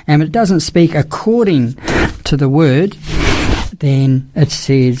says. And it doesn't speak according to the word, then it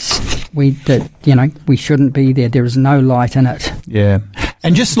says we shouldn't be there. There is no light in it. Yeah.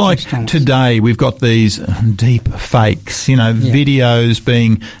 And just like today, we've got these deep fakes, videos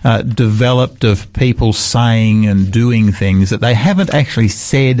being developed of people saying and doing things that they haven't actually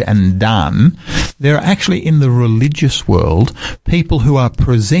said and done. There are actually in the religious world people who are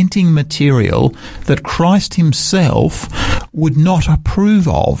presenting material that Christ himself would not approve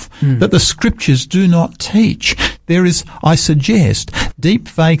of, that the scriptures do not teach. There is, I suggest, deep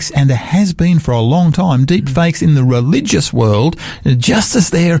fakes, and there has been for a long time, deep fakes in the religious world, just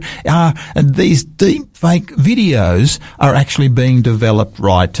as there are these deep fake videos are actually being developed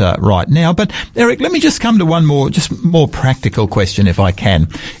right now. But Eric, let me just come to one more practical question, if I can.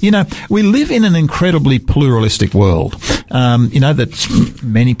 We live in an incredibly pluralistic world. That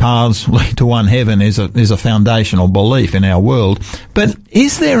many paths lead to one heaven is a foundational belief in our world. But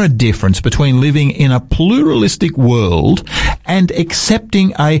is there a difference between living in a pluralistic world and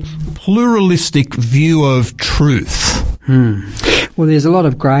accepting a pluralistic view of truth? Well, there's a lot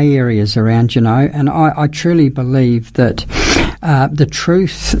of grey areas around, and I truly believe that the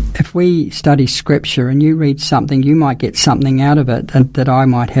truth, if we study Scripture and you read something, you might get something out of it that I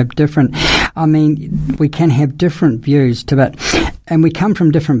might have different. I mean, we can have different views to it, and we come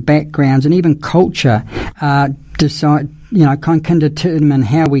from different backgrounds, and even culture can determine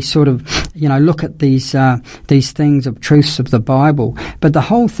how we sort of, look at these things of truths of the Bible. But the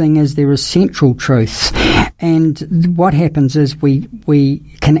whole thing is there is central truths. And what happens is we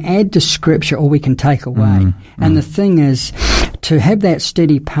can add to Scripture or we can take away. And the thing is to have that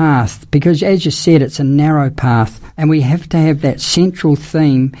steady path, because as you said, it's a narrow path, and we have to have that central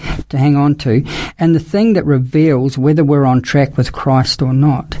theme to hang on to. And the thing that reveals whether we're on track with Christ or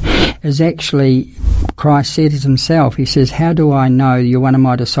not is actually, Christ said it himself. He says, how do I know you're one of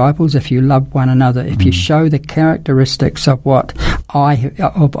my disciples? If you love one another, if you show the characteristics of what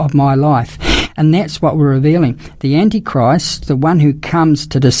of my life. And that's what we're revealing. The Antichrist, the one who comes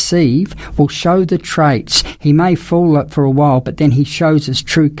to deceive, will show the traits. He may fool for a while, but then he shows his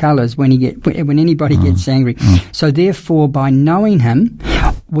true colours when anybody gets angry. So therefore, by knowing him,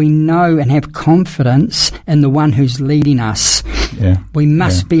 we know and have confidence in the one who's leading us. We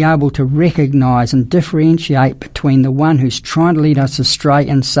must be able to recognise and differentiate between the one who's trying to lead us astray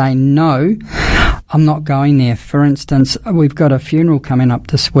and say, no, I'm not going there. For instance, we've got a funeral coming up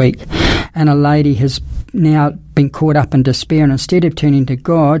this week, and a lady has now been caught up in despair, and instead of turning to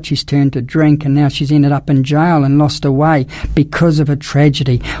God, she's turned to drink, and now she's ended up in jail and lost her way because of a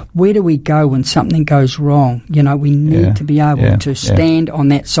tragedy. Where do we go when something goes wrong? We need to be able to stand on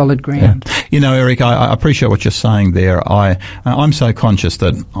that solid ground. Yeah. Eric, I appreciate what you're saying there. I'm so conscious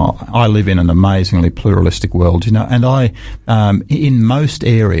that I live in an amazingly pluralistic world, and I, in most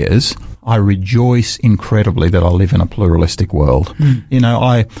areas, I rejoice incredibly that I live in a pluralistic world.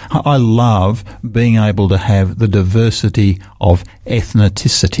 I love being able to have the diversity of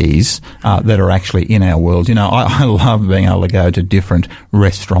ethnicities that are actually in our world. I love being able to go to different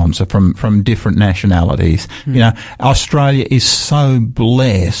restaurants from different nationalities. Australia is so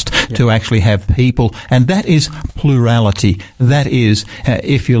blessed to actually have people, and that is plurality. That is,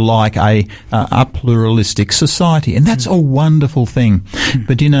 if you like, a pluralistic society, and that's a wonderful thing.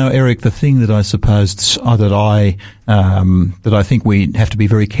 But Eric, the thing that I suppose that I think we have to be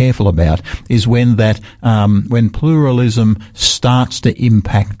very careful about is when pluralism starts to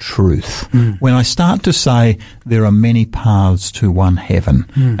impact truth. When I start to say there are many paths to one heaven,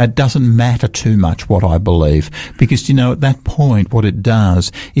 it doesn't matter too much what I believe, because at that point what it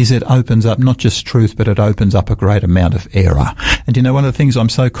does is it opens up not just truth, but it opens up a great amount of error. And one of the things I'm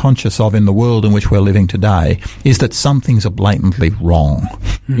so conscious of in the world in which we're living today is that some things are blatantly wrong.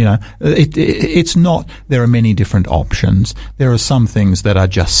 It's not there are many different options. There are some things that are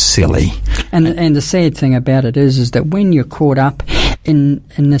just silly. And the sad thing about it is that when you're caught up in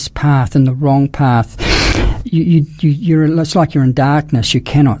this path, in the wrong path, it's like you're in darkness. You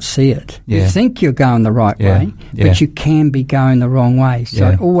cannot see it. You think you're going the right way, but you can be going the wrong way. So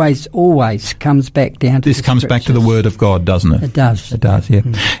it always comes back down to this. Comes back to the Word of God, doesn't it? It does. It does. Yeah.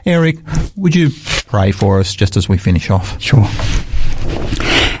 Eric, would you pray for us just as we finish off? Sure.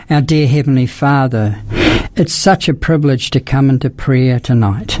 Our dear Heavenly Father, it's such a privilege to come into prayer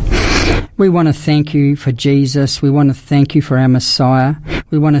tonight. We want to thank you for Jesus. We want to thank you for our Messiah.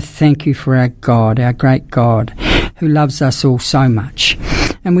 We want to thank you for our God, our great God, who loves us all so much.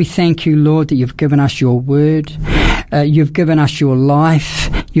 And we thank you, Lord, that you've given us your word. You've given us your life.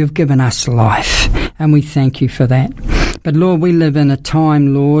 You've given us life. And we thank you for that. But Lord, we live in a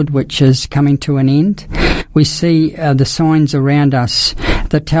time, Lord, which is coming to an end. We see the signs around us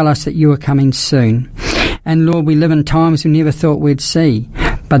that tell us that you are coming soon. And Lord, we live in times we never thought we'd see.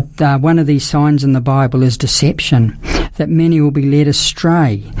 But one of these signs in the Bible is deception, that many will be led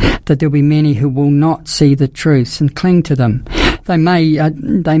astray, that there'll be many who will not see the truths and cling to them. They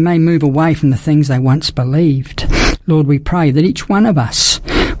may move away from the things they once believed. Lord, we pray that each one of us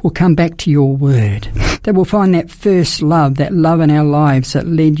will come back to your word, that we'll find that first love, that love in our lives that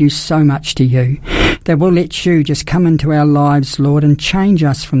led you so much to you, that we'll let you just come into our lives, Lord, and change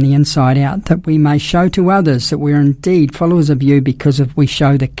us from the inside out, that we may show to others that we're indeed followers of you because we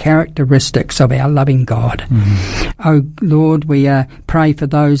show the characteristics of our loving God. Oh, Lord, we pray for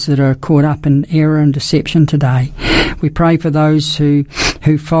those that are caught up in error and deception today. We pray for those who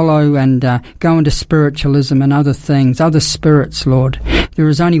follow and go into spiritualism and other things, other spirits, Lord. There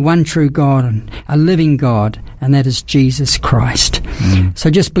is only one true God, and a living God, and that is Jesus Christ. So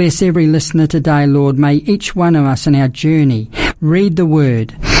just bless every listener today, Lord. May each one of us in our journey read the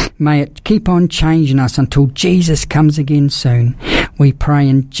word. May it keep on changing us until Jesus comes again soon. We pray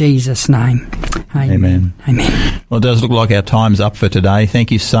in Jesus' name. Amen. Amen. Well, it does look like our time's up for today.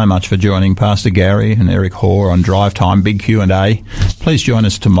 Thank you so much for joining Pastor Gary and Eric Hoare on Drive Time, Big Q&A. Please join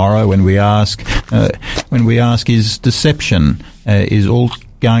us tomorrow when we ask, is deception is all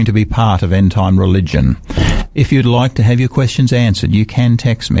going to be part of end-time religion? If you'd like to have your questions answered, you can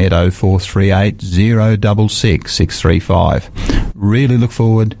text me at 0438 066 635. Really look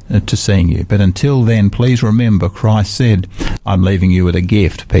forward to seeing you. But until then, please remember Christ said, I'm leaving you with a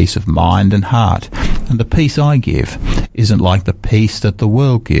gift, peace of mind and heart. And the peace I give isn't like the peace that the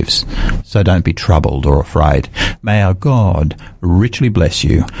world gives. So don't be troubled or afraid. May our God richly bless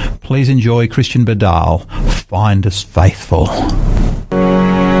you. Please enjoy Christian Badal, Find Us Faithful.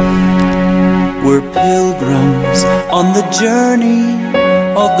 We're pilgrims on the journey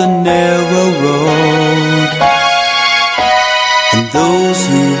of the narrow road, and those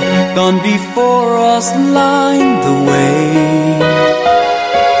who've gone before us line the way,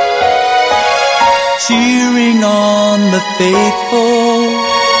 cheering on the faithful,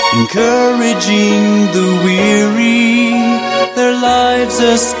 encouraging the weary. Their lives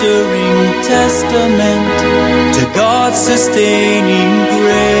a stirring testament to God's sustaining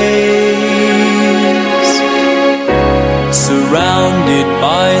grace. Surrounded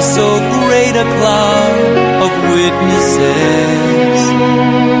by so great a cloud of witnesses,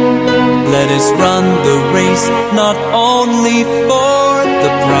 let us run the race not only for worth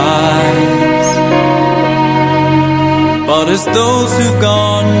the price. But as those who've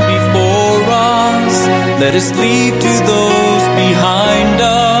gone before us, let us leave to those behind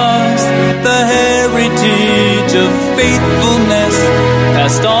us the heritage of faithfulness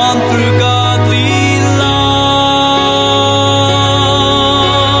passed on through God.